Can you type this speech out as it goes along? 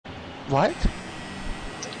What?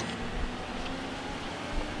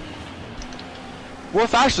 We're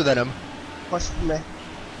faster than him. Push me.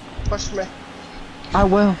 Push me. I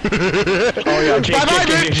will. Oh yeah, Jake. Bye bye,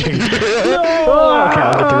 bitch! Oh, okay,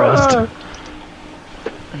 I'll get the rest.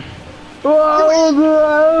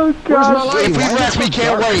 Oh gosh. If we rest, we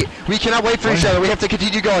can't wait. We cannot wait for each other. We have to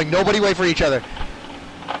continue going. Nobody wait for each other.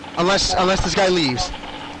 Unless this guy leaves.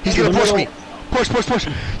 He's gonna push me. Push, push, push.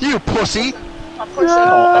 You pussy.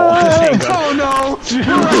 Oh no! You're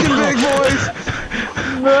fucking big boys!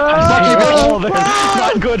 Fuck you, bitch. Oh,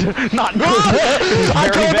 not good. Not good. I'm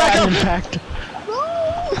Very going back bad up. impact.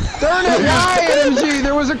 Darn it! Why, MG?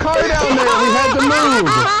 There was a car down there. We had to move.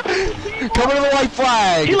 Come to the white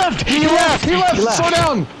flag. He left. He left. Slow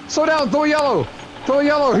down. Slow down. Throw yellow. Throw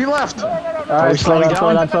yellow. He left. Alright, slow down.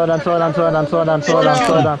 Slow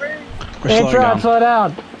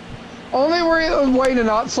down. Only way to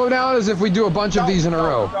not slow down is if we do a bunch of these in a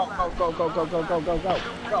row.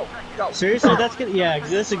 Go. Seriously, that's good. Yeah,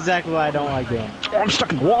 that's exactly why I don't like doing. Oh, I'm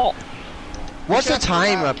stuck in the wall. What's the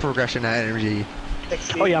time progression at energy?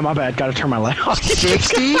 60. Oh yeah, my bad. Gotta turn my light off.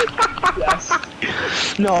 60? Yes.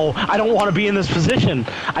 No, I don't want to be in this position.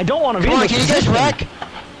 I don't want to be Come in on, this can you position. guys wreck?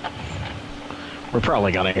 We're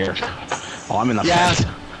probably gonna hear. Oh, I'm in the Yeah. fence.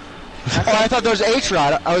 Oh, I thought there was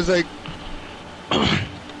H-Rod. I was like...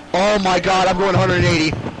 Oh my god, I'm going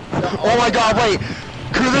 180. Oh my god, wait.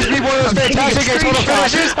 Could this be one of those fantastic total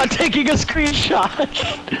finishes? I'm taking a screenshot.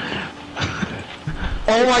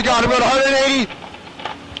 Oh my god, I'm going 180.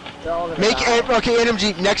 Okay,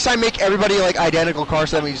 NMG, next time make everybody like identical cars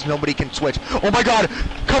so that means nobody can switch. Oh my god,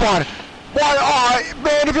 come on. Why, oh,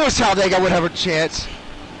 man, if it was Talladega, I would have a chance.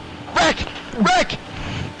 Wreck! Wreck!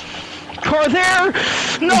 Car there!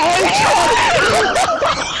 No!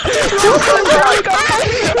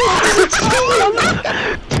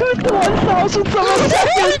 Two 1,000ths of a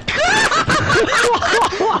second!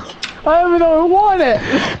 I haven't even won it.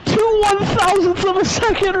 2 1,000ths of a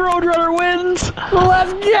second. Roadrunner wins.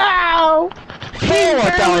 Let's go. He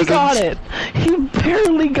barely got it. He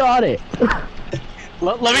barely got it.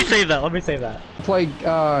 Let me save that. Let me save that. Play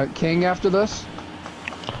King after this.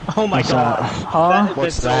 Oh my god. Huh?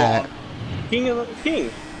 What's that? King of the King.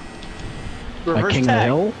 Like Reverse King of the tag.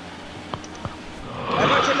 Hill?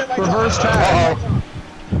 Reverse tag. Uh-oh.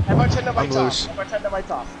 I'm loose. Turn the lights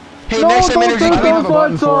off. Hey, next time energy, I don't come have a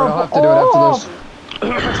button for it. I'll have to do it after this.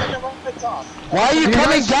 Turn the lights off. Why are you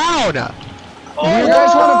coming down? Do you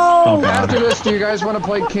guys want Oh, to? God. After this, do you guys want to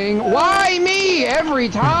play King? Why me every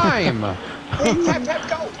time? Tap,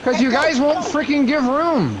 go. Because you guys won't freaking give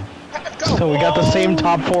room. Go. So we got the same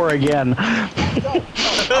top 4 again.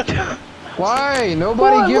 Why?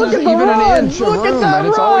 Nobody gives even an inch of room, and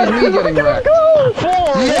it's always me getting wrecked. 4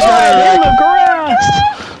 Yeah. in the grass.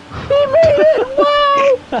 He made it!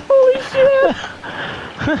 Wow! Holy shit!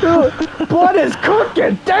 Blood is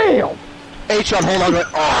cooking! Damn! H-Rod, hold on.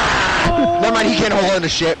 Oh. Never mind, he can't hold on to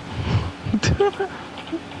shit.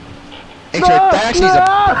 H-Rod, that actually is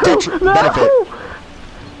a benefit.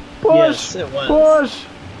 Push! Yes, it was. Push!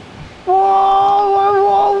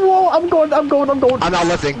 Whoa! I'm going! I'm not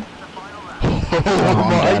lifting. Oh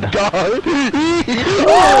my god.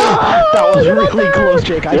 That was really close,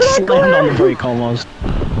 Jake. I slammed on the brake almost.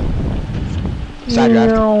 Side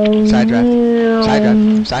drive. Side drive. Side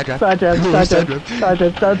drive. Side drive. Side drive, Ooh, side drive, side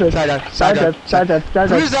drive, side drive, Side drive. side drive, side drive, side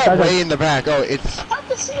drive, Who's that side drive. way in the back? Oh, it's...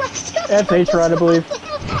 That's H-Rod, I believe.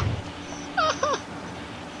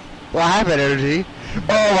 Well, I have that energy.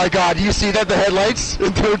 Oh my god, you see that? The headlights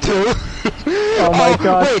in turn 2? Oh my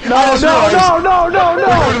god. Wait, No, I just realized no! we're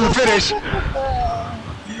coming to the finish.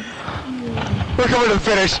 We're coming to the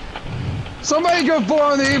finish. Somebody go 4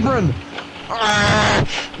 on the apron!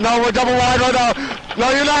 No, we're double wide right now. No,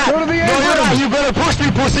 you're not. Go to the no, apron. you're not. You better push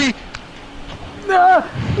me, pussy. No!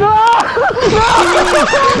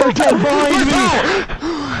 They're dead behind me.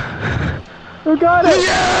 Who got it?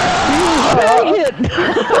 Yeah! Dang it! No!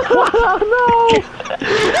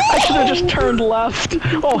 I should have just turned left.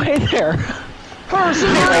 Oh, hey there.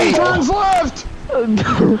 Person turns left!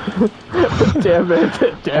 Damn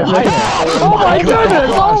it. Damn it. Oh my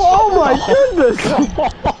goodness! Oh my goodness!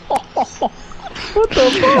 What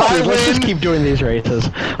the fuck? Dude, let's just keep doing these races.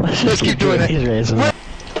 Let's just keep doing these races.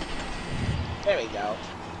 There we go.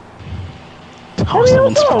 Oh,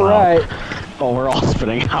 someone spun out. Alright. Oh, we're all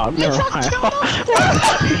spinning out. Never mind.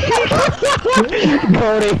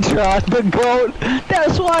 Goat H-Rod, the goat.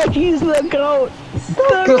 That's why he's the goat.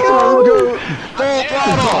 The goat. Full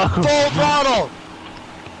throttle. Full throttle.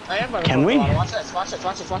 I am running Can full we? throttle. Watch this.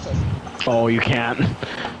 Oh, you can't.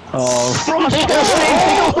 Oh, Frost just saved me.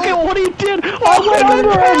 Look at what he did. Oh, went my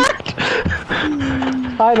under him. god.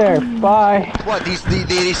 Hi there. Bye. What? They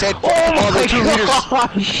said Oh all the my 2 liters.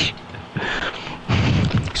 gosh!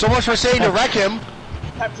 So much for saying to wreck him.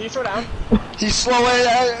 Pep, can you slow down? He's slow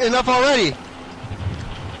enough already.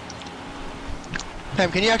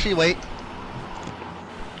 Pam, can you actually wait?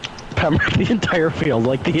 Pepper the entire field,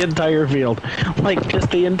 like the entire field. Like just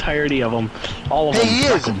the entirety of them. All of Hey, them. he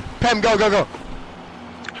is. Pam, go, go, go.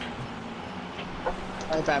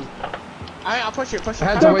 Alright, Pep. I'll push you, push you.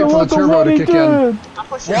 I had to wait for the turbo to kick in. I'll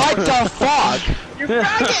push you. What the fuck? You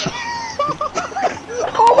faggot!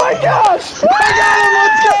 Oh my gosh! I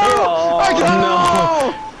got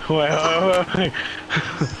him! Wait.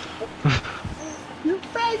 You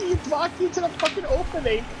faggot! You blocked me to the fucking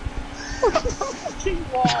opening! Fucking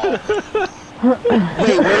wall!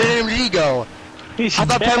 Wait, where did MG go? He's I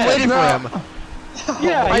thought Pam waited for him.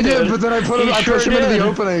 Yeah, I did, but then I pushed him into the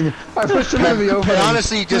opening. I pushed him into the opening.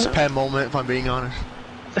 Honestly, just Pam moment, if I'm being honest.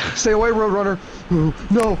 Stay away, Roadrunner.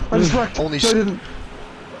 No, I just wrecked. Only No, I didn't.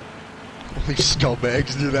 Only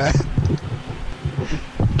scumbags do that.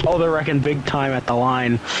 Oh, they're wrecking big time at the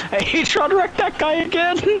line. Hey, he tried to wreck that guy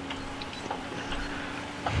again.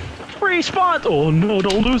 Respawn. Oh no,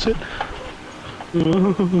 don't lose it.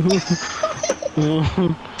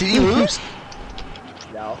 Did he lose?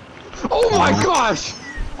 No. Oh my gosh!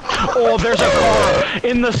 Oh, there's a car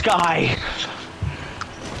in the sky.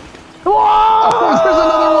 Oh, there's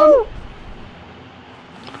another one!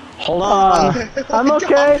 Hold on. I'm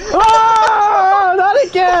okay. Ah, not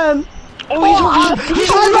again. Oh, he's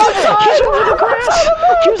over the grass.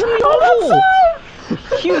 He's in the oval.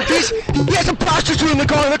 He has a prostitute in the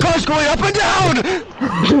car, and the car's going up and down!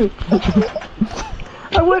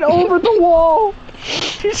 I went over the wall.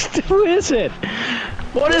 Who is it?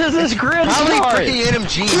 What is this grid Probably start? freaking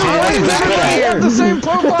NMG. Oh, exactly! We have the same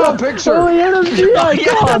profile picture! Only NMG icon.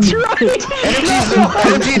 Yeah, that's right.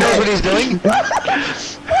 NMG knows what he's doing.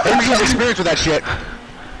 NMG has experience with that shit.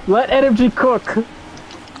 Let NMG cook.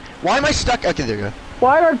 Why am I stuck? Okay, there you go.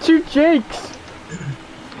 Why are 2 Jakes?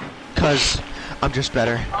 Cause I'm just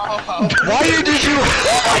better. Why did you?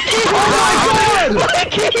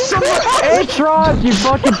 H-Rod, you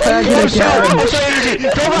fucking faggot again.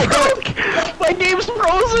 Go right, go. My game's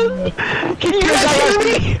frozen. Can you guys hear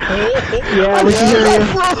me? Yeah, we can hear you.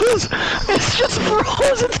 Froze. It's just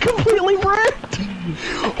froze. It's completely bricked.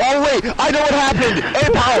 Oh wait, I know what happened. Hey,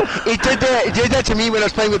 pal, it did that to me when I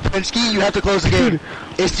was playing with Pinsky. You have to close the game.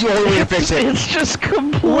 It's the only way to fix it. It's just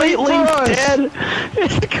completely dead.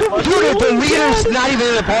 It's completely Dude, the leader's dead. not even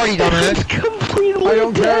in the party, dumbass. It's completely I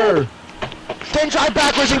don't dead. care. Then drive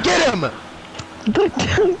backwards and get him.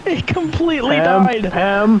 It completely Pam, died.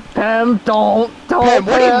 Pam, don't, Man,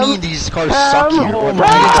 what do you mean these cars suck here? Oh I my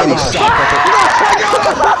didn't say they suck,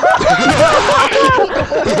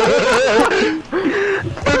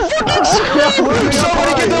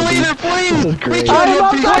 somebody get the leader, please! We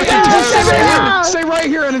can't Stay right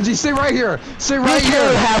here, Energy. Stay right here. Stay right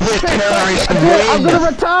here. have this terrorist I'm win. gonna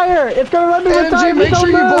retire. It's gonna let me retire. NMG, make sure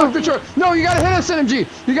you Don't block move. the truck. No, you gotta hit us, NMG.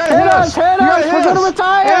 You gotta Hit hit us, us. hit You gotta us. hit We're gonna us.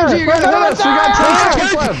 retire. NMG, you gotta hit us. We got 10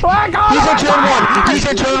 seconds left. He's in turn one! He's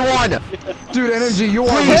in turn one! Dude, NMG, you are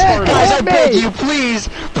Please, smart. guys, I Hit beg me. you, please,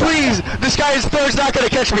 please! This guy is third's not gonna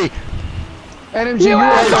catch me! NMG, you are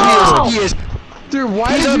asshole. He is. Dude,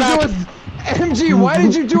 why He's did you on do it? MG, why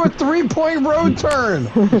did you do a 3-point road turn?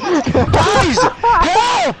 Guys,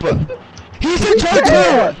 help! He's in turn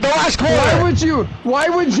Yeah. two! The last Why corner! why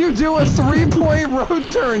would you do a 3-point road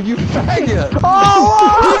turn, you faggot?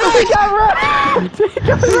 Oh, he got wrecked. He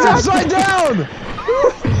got He's wrecked. upside down!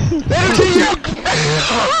 Energy, you!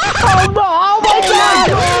 Oh no! Oh my god!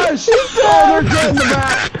 Gosh! Oh, they're dead in the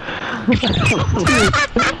back!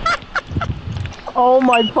 Oh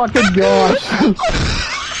my fucking gosh!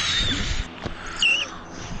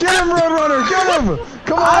 Get him, Roadrunner! Get him!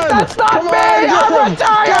 Come on! That's not Come me! on, I'm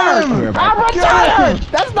get him! retired! I'm retired!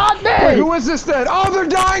 That's not Wait, me! who is this then? Oh, they're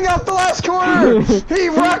dying off the last corner! He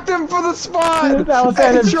wrecked him for the spot! That was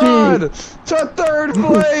H-Rod NMG. to 3rd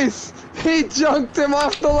place! He junked him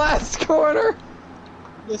off the last corner!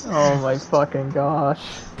 Oh my fucking gosh.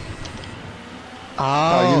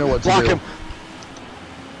 Oh, you know what to block do. him.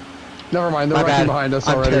 Never mind, they're My wrecking bad. behind us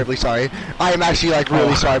I'm already. terribly sorry. I am actually like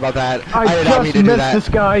really sorry about that. I did not mean just to do missed that. this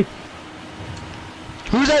guy.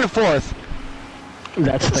 Who's at fourth?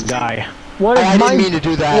 That's the guy. What is I didn't mean to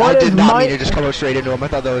do that. what I is did not my- mean to just come straight into him. I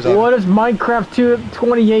thought that was What is Minecraft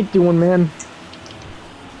 28 doing, man?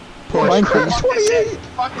 Minecraft 28!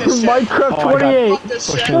 Fuck this shit. Minecraft Oh, I got- 28. Fuck this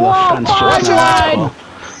Pushing shit. the Whoa, fence just fine. now.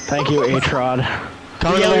 Thank you, H-Rod.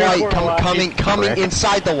 coming Yeah, to the we got white. four left. Coming Correct.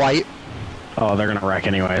 inside the white. Oh, they're gonna wreck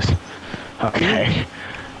anyways. Okay.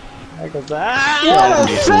 There goes that. What a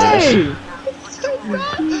Jason Lewis. save!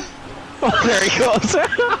 Oh, there he goes.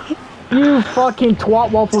 You fucking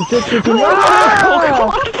twat waffle dick.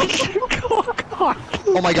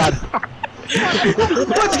 Oh my god.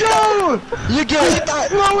 Let's go! You get it!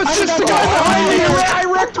 No, it's just the guy behind me! I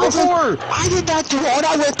wrecked before! I did not do it,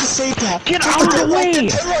 I went to save that! Get out of the way!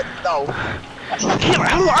 No! Get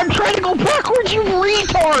out! I'm trying to go backwards, you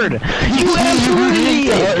retard! You absolute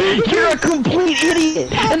idiot! You're a complete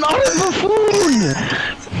idiot! An utter buffoon!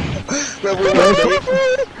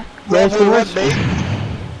 Raise for respect.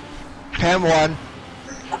 Pam won.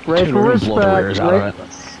 Raise for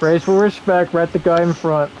respect. Raise for respect. Right the guy in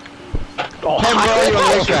front. Oh, Pam, where are you on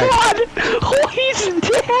the racetrack? oh, he's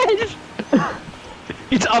dead!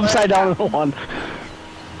 He's upside down in the one.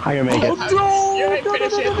 I can make it.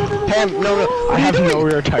 Pam, no. I have no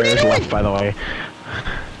rear tires left, by the way.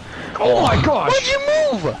 Oh my gosh! Why'd you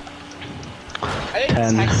move?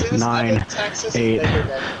 10, 9, 8,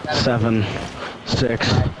 7,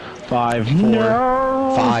 6, 5,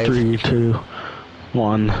 4, 5. 3, 2,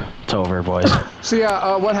 1. It's over, boys. So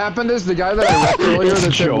yeah, what happened is the guy that I wrecked earlier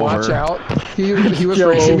that said watch Joe. out, he was Joe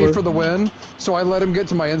racing me over. for the win, so I let him get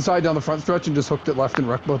to my inside down the front stretch and just hooked it left and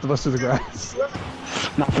wrecked both of us to the grass.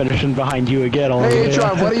 Not finishing behind you again. Hey,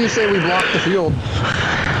 H-Rob, what do you say we block the field?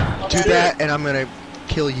 Do that, and I'm gonna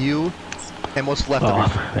kill you, and what's left of you.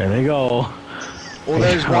 Oh, there they go. Well,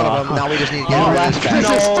 there's one of them, now we just need to get rid of this guy. This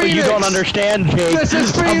is No, you Phoenix. don't understand, Jake. This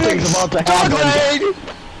is Something's Phoenix. about to happen.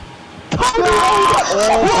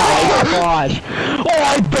 Oh my gosh! Oh,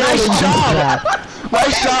 I barely Nice did job! that.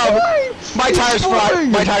 Nice job! My tire's flat.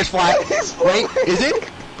 flying. My tire's flat. Wait, is it?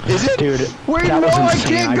 Is it? Dude, Wait, that no, was I insane.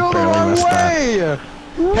 can't go the barely wrong missed that.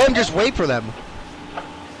 way! Pam, just wait for them.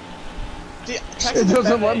 It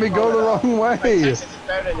doesn't let me go the wrong way.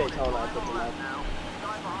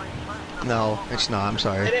 No, it's not, I'm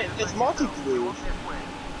sorry. It's multi-blue.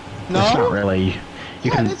 It's not No? really.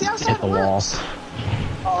 You can it's the outside hit the wall. works.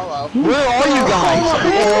 Oh, Where are you guys?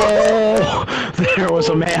 Oh, there was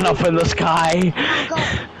a man up in the sky.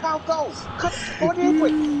 well. Go. Go on the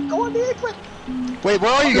apron. Go on the apron. Wait,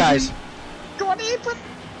 where are you guys? Go on the apron.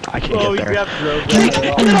 I can't Oh, you get there. grabbed the road. Jake,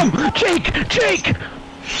 get him! Jake!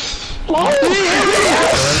 Oh,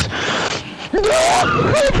 yes!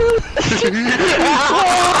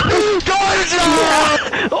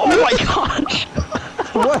 Oh my gosh!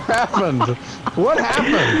 What happened? What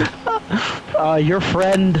happened? Your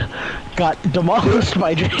friend got demolished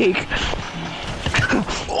by Jake.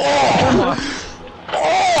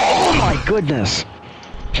 Oh my goodness!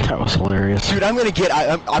 That was hilarious. Dude, I'm gonna get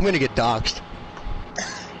doxxed.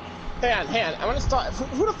 Hang on. I want to start.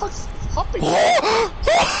 Who the fuck's hopping? Hold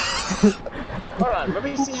on. Let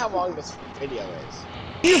me see how long this video is.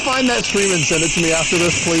 Can you find that stream and send it to me after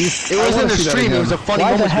this, please? It I wasn't wanna a see that stream, it again. was a funny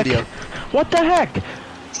Why the moments heck? video. What the heck?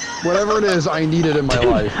 Whatever it is, I need it in my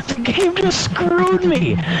life. The game just screwed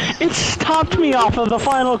me. It stopped me off of the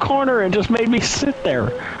final corner and just made me sit there.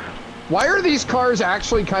 Why are these cars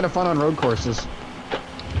actually kind of fun on road courses?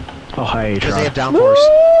 Oh, hi, Because they have H-Rob. downforce.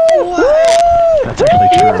 That's actually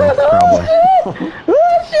true, probably.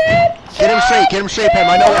 Get him straight, Pam.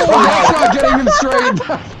 I know it's really That's hard. not getting him straight.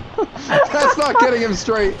 That's not getting him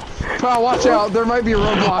straight. Pal, watch out. There might be a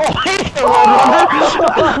roadblock. Oh, hey,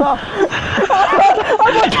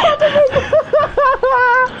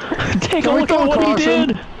 Roadrunner! Take a Can we look at throw what he caution?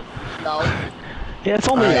 did. No. Yeah, it's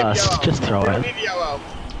only Alright. us. Just throw it. Leave yellow.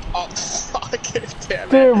 Oh, fuck it. Damn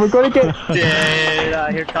it. Dude, we're gonna get. Dude,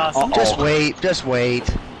 here costs. Just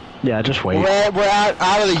wait. Yeah, just wait. We're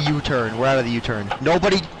out of the U-turn.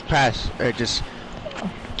 Nobody pass. Just.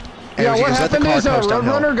 Yeah, what just let the happened car is coast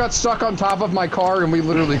downhill. Roadrunner got stuck on top of my car and we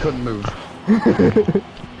literally couldn't move.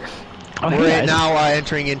 Oh, We're hey, now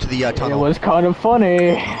entering into the It tunnel. was kind of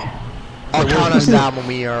funny. I'll count us down when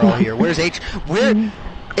we are all here. Where's H?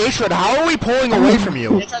 H-Rod, how are we pulling away from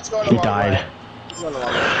you? It's going the he wrong died. way. He's going the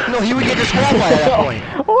wrong way. No, he would get disqualified at that point.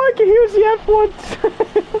 Oh, I can use the F1.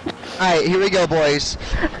 Alright, here we go, boys.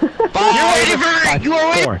 5, 5,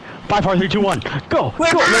 4, 5, 4, 3, 2, 1. Go! no.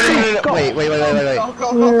 Wait. Go.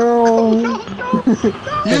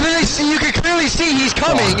 You can clearly see he's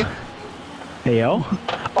coming. Hey, yo.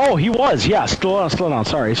 Oh, he was. Yeah, slow down.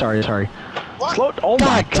 Sorry. What? Oh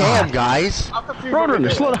my God damn, god. guys. I'm confused what we're Roadrunner,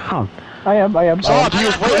 doing. slow down. I am. Oh, he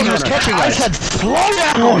was catching I us. said slow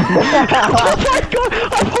down! Oh my god!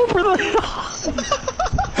 I'm over the...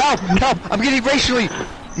 Help! I'm getting racially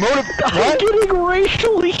I'm What? getting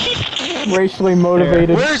racially... Racially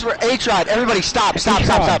motivated. Where's H-Rod? Everybody stop.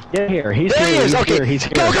 Get here. He's There he here. is. He's Okay. here. He's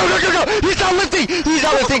here. Go. He's not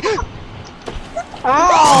lifting.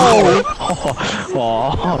 Ow!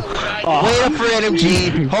 Oh. Wait up for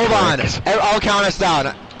NMG. Hold on. I'll count us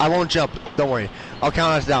down. I won't jump. Don't worry. I'll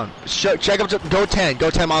count us down. Check up to go 10. Go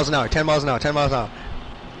 10 miles an hour. 10 miles an hour. 10 miles an hour.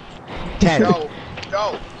 10. Go.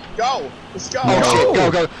 Let's go. Oh shit!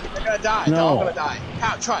 Go. They're gonna die. No. They're all gonna die.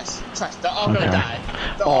 Trust. They're all Okay. gonna die.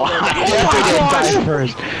 They're all gonna die. Die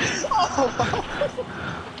first.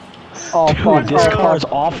 Oh Dude, fuck! this Oh, car's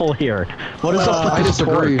fuck. awful here. What is up with I this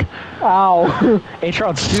disagree. torque? Ow!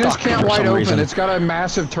 H-Rod's You stuck just can't for wide some open. reason. It's got a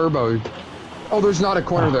massive turbo. Oh, there's not a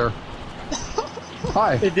corner there.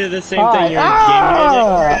 Hi. They did the same Hi. thing. Your Ah! game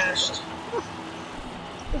unit crashed.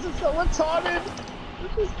 This is so retarded.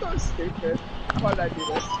 This is so stupid. Why did I do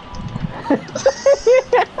this?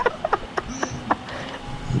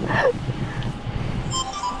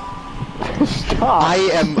 Stop!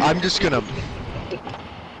 I'm just gonna.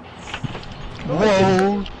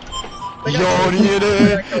 Whoa!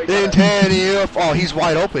 Oh, he's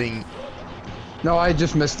wide open. No, I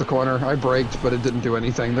just missed the corner. I braked, but it didn't do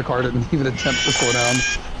anything. The car didn't even attempt to slow down.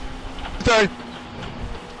 Third.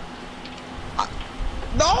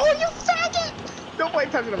 No, you faggot! No way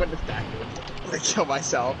I'm gonna win this back. I'm gonna kill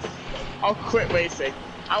myself. I'll quit racing.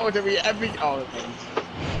 I want to be every all things.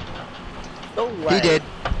 No way. He did.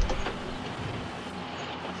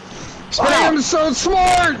 I am so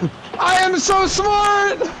smart! I am so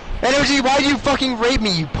smart! Energy, why'd you fucking rape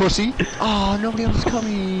me, you pussy? Oh, nobody else is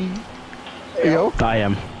coming. There you go. I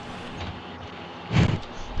am.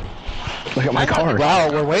 Look at my car.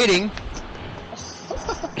 Wow, we're waiting.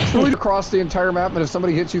 You need to cross the entire map, and if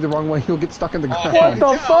somebody hits you the wrong way, you'll get stuck in the ground. What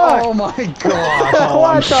the fuck? Oh my god! Oh, What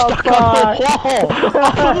I'm the stuck fuck? on the wall.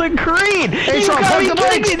 Off of the green. You Sean, gotta park be the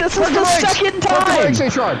kidding brakes! me. This Park is the the brakes! second Park the time.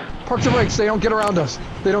 brakes, Sean. Park the brakes. They don't get around us.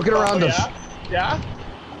 They don't get around us. Yeah?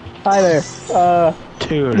 Hi there.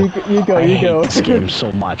 Dude, You go. I You hate go. this game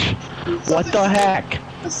so much. What the heck?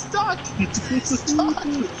 I'm stuck. I'm stuck.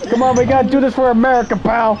 Come on, we gotta do this for America,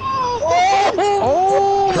 pal.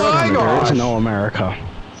 Oh my There is gosh! no America.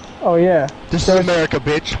 Oh yeah. This is America,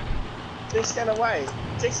 bitch. Just get away.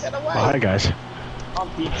 Just get away. Hi guys. I'm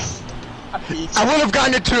beach. I'm beach. I would have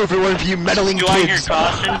gotten it too if it weren't for you meddling Do I hear kids.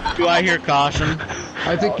 caution? Do I hear caution?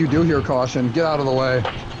 I think you do hear caution. Get out of the way.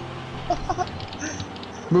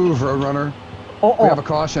 Move, Roadrunner. We have a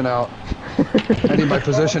caution out. I need my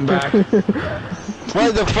position back. Why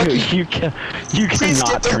the fuck? You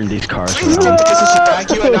cannot turn these cars Please around. get position back.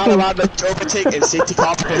 You are not allowed to overtake in safety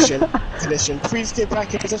car position. Please get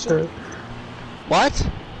back in position. What?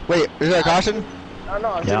 Wait, is there a caution?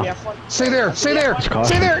 No, I'm Yeah. in the F1. Stay there. Stay there. It's caution.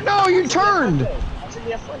 Stay there. No, you turned. I was in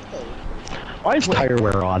the F1 thing. Why is tire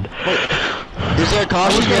wear on? Is there a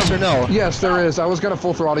caution? Yes or no? Yes, there is. I was gonna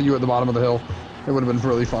full throttle you at the bottom of the hill. It would have been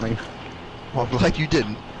really funny. Well, I'm glad you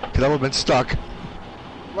didn't, because I would have been stuck.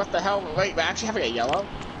 What the hell? Wait, we're actually having a yellow?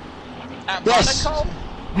 At Yes. Monaco?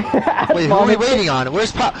 Wait, who are we waiting on?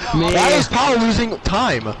 Where's Paul? Why is Paul losing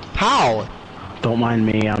time? How? Don't mind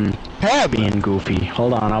me, I'm Pam! being goofy.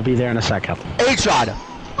 Hold on, I'll be there in a second. H-Rod!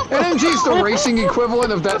 NMG's the racing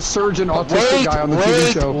equivalent of that surgeon autistic guy on the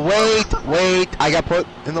TV show. Wait! I got put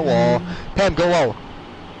in the wall. Pam, go low.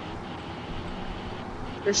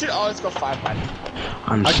 We should always go 5 by.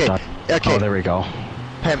 I'm Okay, stuck. okay. Oh, there we go.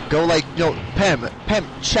 Pam, go like, no, Pam,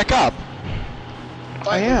 check up.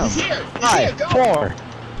 I am. He's here. He's 5, here. Go. 4.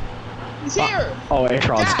 He's here. Oh,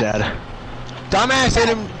 H-Rod's dead. Dumbass hit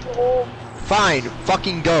him. Fine,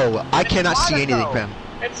 fucking go. I cannot see anything, Pam.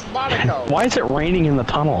 It's Monaco. Why is it raining in the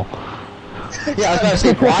tunnel? Yeah, I was about to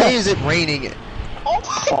say, why is it raining? Oh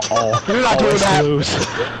my Uh-oh. You're not Oh, doing it's that. loose.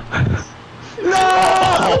 No!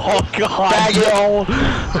 Oh, God, Faggot! no!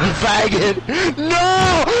 Faggot!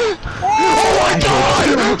 No! Oh my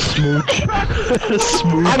god! Smooch.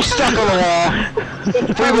 Smooch. I'm stuck on the wall.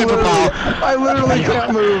 Free win for Paul. I literally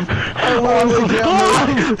can't move. I literally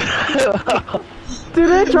can't move. Dude,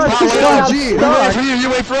 they tried to Paul, go out gee, we wait stuck. for you, you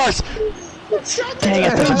wait for us. Dang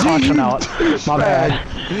it, there's a caution out. My bad.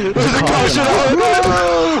 There's a caution out.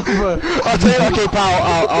 I'll tell you, okay,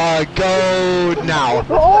 Paul, go now.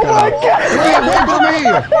 Oh my god! Wait for me!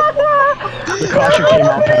 The caution came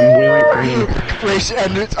out, Pam. We went green. Race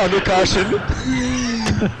under caution.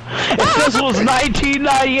 If this was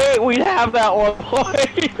 1998, we'd have that one,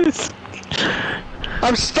 boys.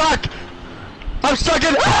 I'm stuck. I'm stuck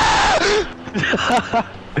in.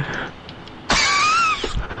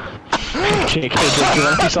 JK, did you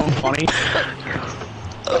want to do something funny?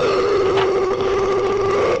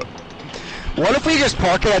 What if we just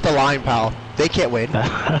park it at the line, pal? They can't win.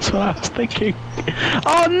 That's what I was thinking.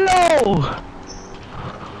 Oh no!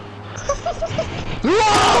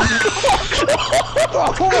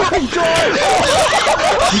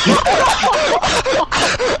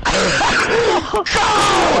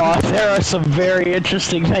 Oh, there are some very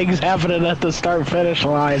interesting things happening at the start-finish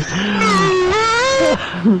line.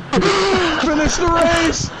 Finish the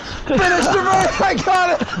race! Finish the race! I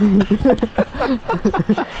got it!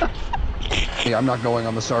 Yeah, I'm not going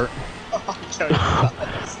on the start. I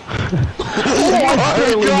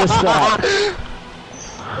barely missed that.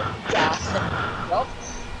 Nope.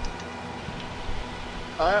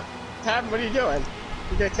 Tab, what are you doing?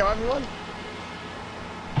 You gonna kill everyone?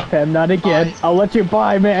 Pam, not again. I'll let you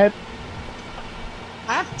by, man.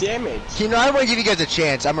 I have damage. You know, I want to give you guys a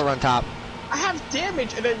chance. I'm gonna run top. I have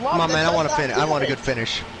damage and then Come on, man. I want to finish. I want a good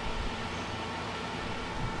finish.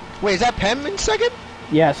 Wait, is that Pem in second?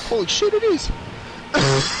 Yes. Holy shit, it is.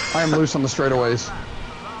 I am loose on the straightaways.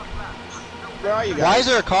 Where are you guys? Why is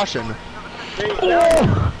there a caution? Where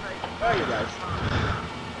are you guys?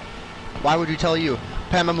 Why would you tell you?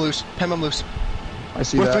 Pam, I'm loose. Pam, I'm loose. I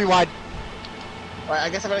see We're that. 3 wide. Alright, I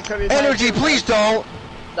guess I'm gonna kill these. Energy, please don't.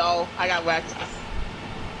 No, I got wrecked.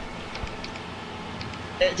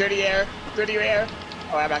 Dirty air. Dirty air.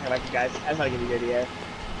 Oh, I'm not gonna wreck you guys. I just wanna give you dirty air.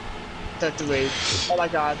 Took the lead. Oh my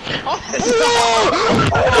god. Oh,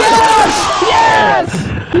 Yes!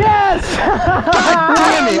 Yes!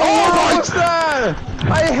 Damn it. Oh, what's that?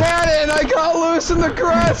 I had it and I got loose in the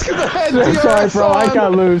grass because I had DRS Sorry, bro. on. I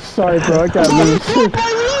got loose. Sorry, bro. I got loose. You broke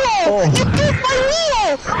my wheel! You broke my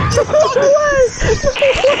wheel!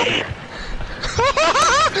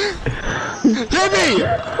 Hit me!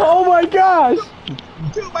 Oh my gosh!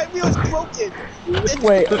 dude, my wheel's broken.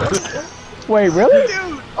 Wait. Wait, really?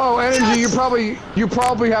 Dude. Oh, Energy, you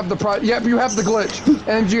probably have the yep, you have the glitch.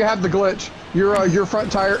 Energy, you have the glitch. Your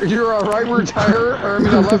front tire, your right rear tire, or I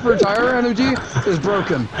mean, left rear tire, Energy, is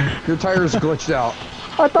broken. Your tire is glitched out.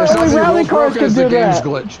 I thought It's not only the rally wheel's cars broken, could it's do the game's that.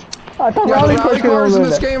 glitched. I thought Yeah, rally the cars rally could cars do in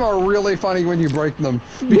this that. game are really funny when you break them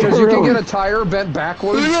because you can get a tire bent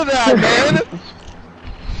backwards. Look at that, man!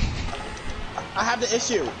 I have the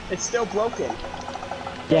issue. It's still broken.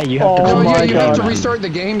 Yeah, you have to Oh Oh come yeah, my you have to God. restart the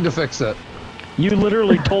game to fix it. You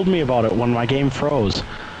literally told me about it when my game froze.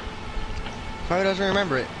 Probably doesn't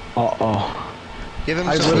remember it. Uh-oh. Give him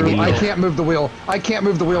I some literally, I sleepy can't move the wheel. I can't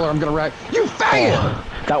move the wheel or I'm gonna wreck. You faggot! Oh,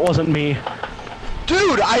 that wasn't me.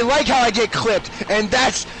 Dude, I like how I get clipped, and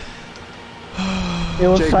that's... It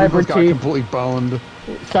was Jake, we Cyber both got Chief. completely boned.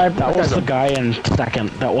 Cyber. That was the guy in second.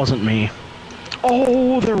 That wasn't me.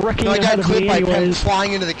 Oh, they're wrecking I ahead got of clipped me by Pem anyways.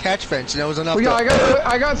 flying into the catch fence, and that was enough Well, yeah, to...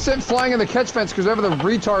 I got sent flying in the catch fence because whoever the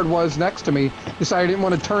retard was next to me decided I didn't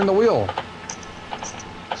want to turn the wheel.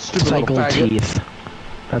 Stupid Cycle little faggot. teeth.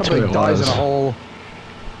 That's Probably what it dies was. in a hole.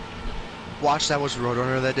 Watch, that was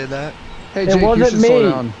Roadrunner that did that. Hey It Jake, you wasn't should slow me.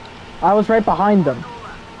 down. I was right behind them.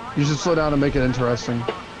 You should slow down and make it interesting.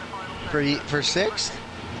 For sixth?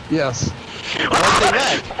 Yes. They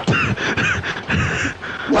wrecked.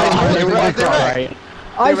 They wrecked. They wrecked. Right.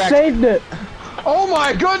 I wrecked. saved it. Oh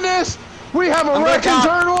my goodness! We have a I'm wreck in gonna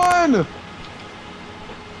turn one!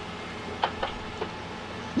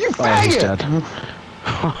 You Oh, he's faggot! dead. You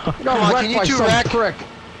got Come on, wrecked can you by two some wreck? prick.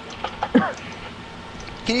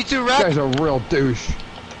 Can you two You wreck? guys are a real douche.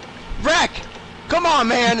 Wreck! Come on,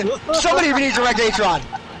 man! Somebody needs to wreck Atron.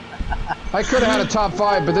 I could have had a top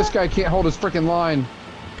 5, but this guy can't hold his freaking line.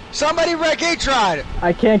 Somebody wreck Atron!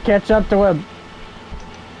 I can't catch up to him.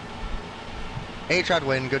 Atron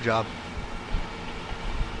win, good job.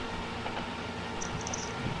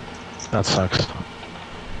 That sucks.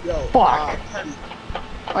 Yo. Fuck.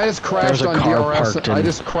 I just crashed There on was a car DRS. parked I in-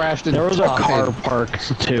 just crashed in There was a top car eight.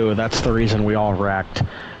 parked too. That's the reason we all wrecked.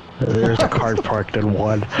 There's a car parked in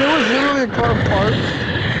one. There was literally a car parked.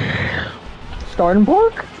 Starting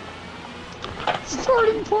pork?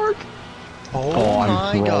 Starting park. Oh, I'm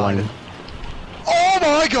my rolling. god. Oh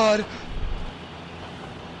my god!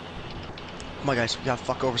 Come on, guys, we gotta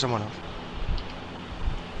fuck over someone else.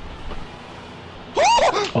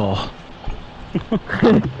 Oh.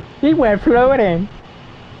 He went floating.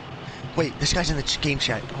 Wait, this guy's in the game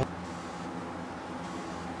chat. Oh,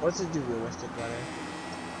 What's it do realistic, brother?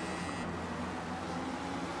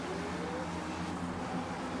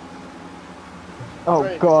 Oh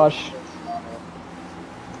Great. gosh.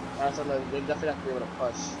 Alright, so they definitely have to be able to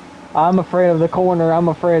push. I'm afraid of the corner. I'm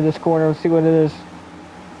afraid of this corner. Let's see what it is.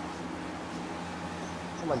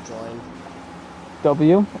 Someone join.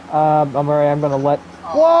 W. I'm alright. I'm gonna let.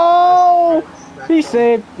 Whoa! He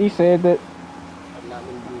saved. He saved it. I'm not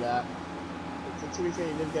gonna do that. It's a 2 weeks ago,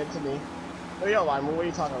 you didn't get to me. Oh, yo, Linewool, what are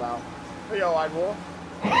you talking about? Oh, yo, Linewool.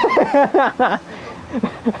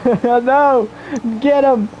 No! Get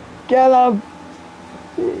him! Get him!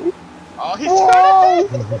 Oh, he's Whoa!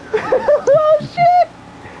 turning! Oh shit!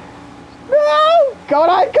 No! Go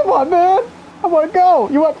on! Come on, man! I wanna go!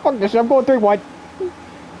 You want fuck this? I'm going 3-1.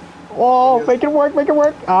 Whoa! Make it work! Make it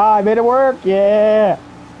work! Ah, I made it work! Yeah!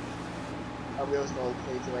 Our wheels going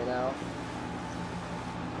crazy right now.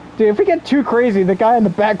 Dude, if we get too crazy, the guy in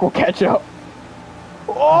the back will catch up.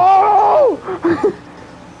 Oh!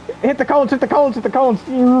 Hit the cones, hit the cones, hit the cones.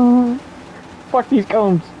 Fuck these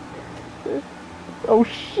cones. Oh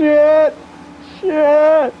shit!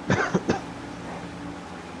 Shit!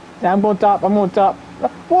 Now I'm going top, I'm going top.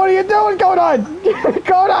 What are you doing, Conan?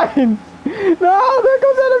 Conan! No, there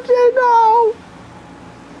goes NFJ, no!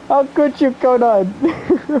 How could you, Conan?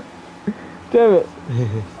 Damn it.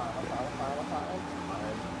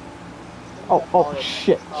 Oh,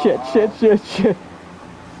 shit.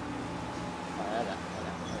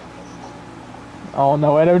 Oh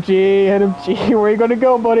no, NMG, where you gonna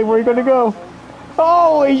go, buddy? Where you gonna go?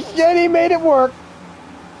 Holy shit, he made it work!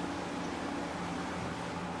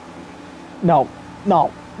 No.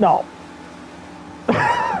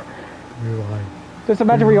 Just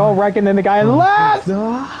imagine we all wreck and then the guy left!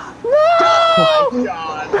 No! Oh my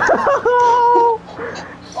god!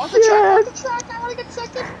 Off the track, I wanna get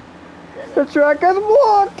second! The track is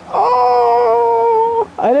blocked! Oh!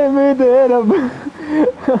 I didn't mean to hit him.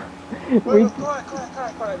 Wait, come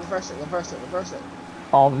on, reverse it.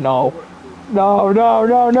 Oh no. No. No,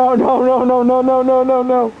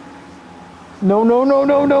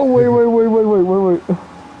 wait.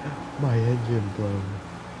 My engine blown.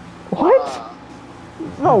 What?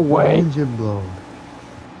 No My way. engine blown.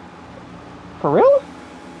 For real?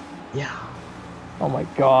 Yeah. Oh my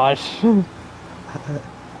gosh.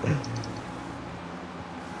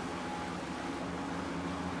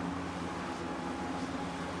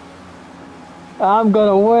 I'm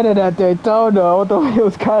gonna win it at Daytona, although it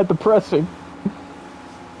was kind of depressing.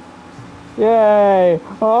 Yay!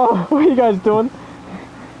 Oh, what are you guys doing?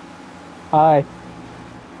 Hi.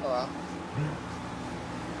 Hello.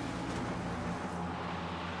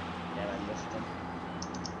 Yeah, I missed him.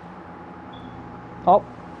 Oh.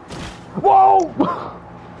 Whoa!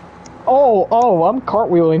 Oh, I'm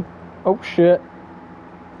cartwheeling. Oh shit.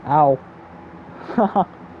 Ow.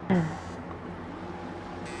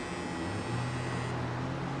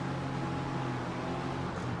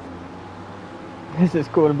 This is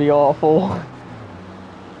going to be awful.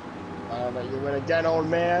 But you win again, old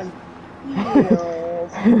man. Yeah.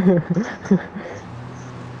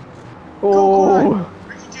 Oh.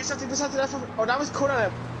 Ricky, do something besides that. Oh, that was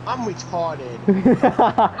Conan. I'm retarded.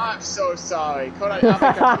 I'm so sorry. Conan, I'll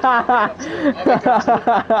make up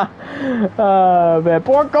to you. Man,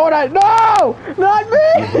 poor Conan. No! Not me!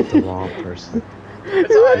 You hit the wrong person.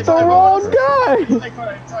 You hit the wrong guy! It's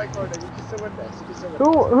like Conan. You can still win this.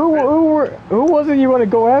 Who was it you want to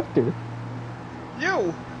go after?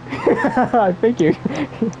 You! I figured. Hang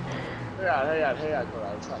on,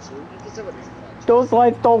 Conan. Trust me. You can still win this. Those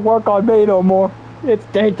lights don't work on me no more. It's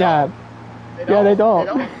daytime. Yeah, they don't.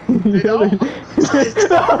 They don't?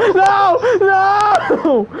 No!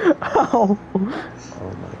 Ow! Oh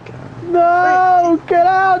my god. No! Get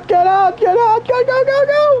out! Go!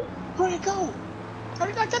 Where'd it go? How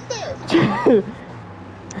did I get there?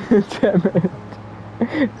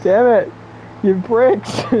 Damn it! You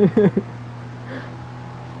bricks!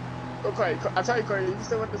 Okay, I'll tell you, Corey, you can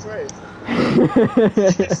still win this race.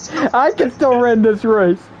 I can still win this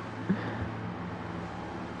race.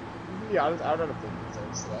 Yeah, I don't know if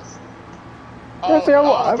it's less. Yes, We're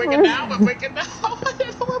I'm breaking now. We're breaking now. Oh, I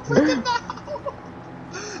didn't know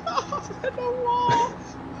the wall.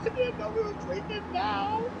 I didn't know we were breaking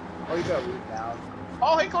now. Oh, you gotta move now.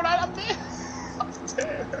 Oh, hey, Conan, I'm there.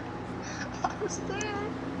 I was there.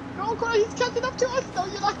 No, Conan, he's catching up to us. No,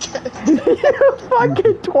 you're not catching. You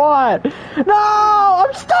fucking twat! No!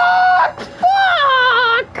 I'm stuck!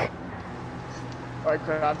 Fuck! Alright,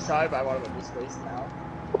 Conan, I'm sorry, but I want to win this race now.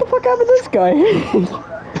 What the fuck happened to this guy?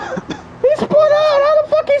 He split out! How the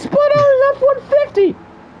fuck he split out in F-150?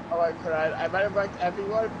 Alright, Conan, I might have wrecked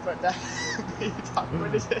everyone, but that where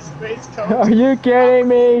does this race go? Are you kidding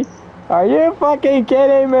me? Are you fucking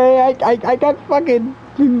kidding me? I got fucking...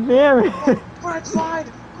 Damn it. Conan's wide!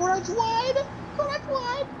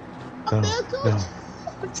 I'm there, Coach!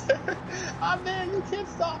 I'm there, you can't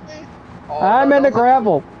stop me! Oh, I'm in the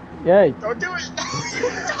gravel. Yay. Don't do it!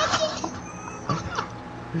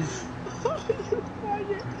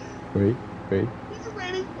 Wait. He's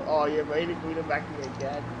waiting. Oh, you're waiting for me to back me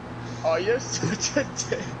again. Oh, you're such a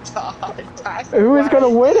die. Who is gonna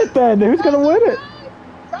win it then? Who's gonna win it?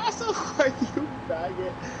 Pass away, you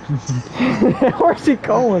faggot. Where's he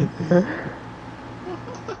going?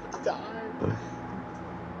 Die.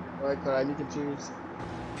 Alright, Conan, you can choose.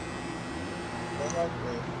 Don't like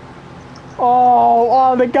me.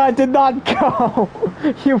 Oh, the guy did not go.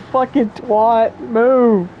 You fucking twat.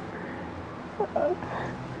 Move.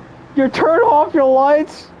 You turn off your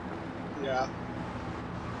lights? Yeah.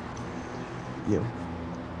 You.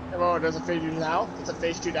 Oh, does it face you now? Does it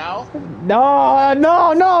face you now? No,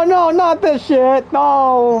 no, no, no, not this shit.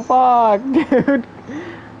 No, fuck, dude.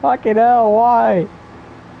 Fucking hell, why?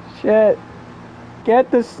 Shit.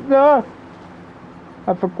 Get this. I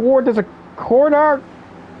forgot there's a corner.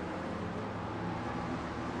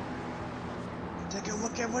 Take a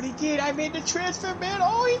look at what he did. I made the transfer, man.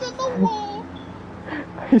 Oh, he's in the wall.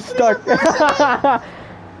 He's stuck.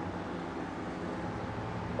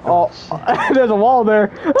 Oh, there's a wall there.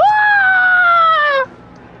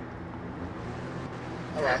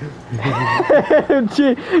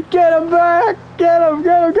 Gee, get him back! Get him!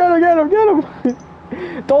 Get him! Get him! Get him! Get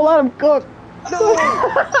him! Don't let him cook. No.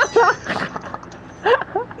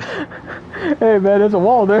 Hey man, there's a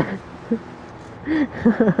wall there.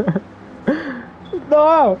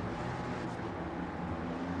 No!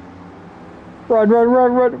 Run! Run!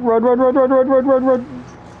 Run! Run! Run! Run! Run! Run! Run! Run! Run! Run!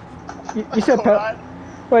 You said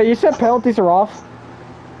wait. You said penalties are off.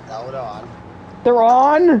 No, they're on. They're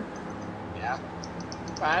on. Yeah.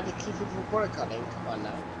 I have to keep it from corner cutting. Come on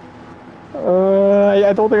now.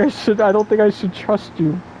 I don't think I should. I don't think I should trust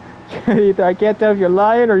you. Either I can't tell if you're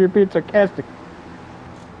lying or you're being sarcastic.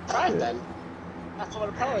 Try it then. That's what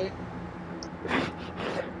a penalty.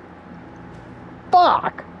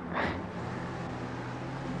 Fuck!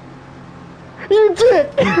 You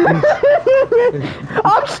dick!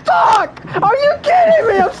 I'm stuck! Are you kidding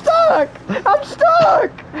me? I'm stuck! I'm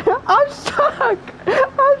stuck! I'm stuck!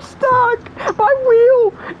 I'm stuck! My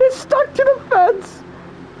wheel is stuck to the fence!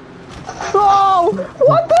 Oh!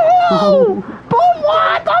 What the hell? But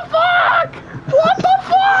what the fuck? What the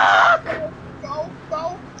fuck? No, no.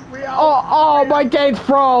 We out. Oh, my game's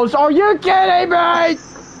froze! Are you kidding me?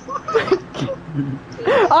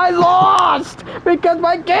 I lost because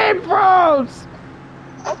my game froze.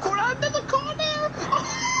 Oh, corner! There's a corner! Oh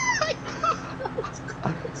my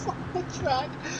god! It's on the track.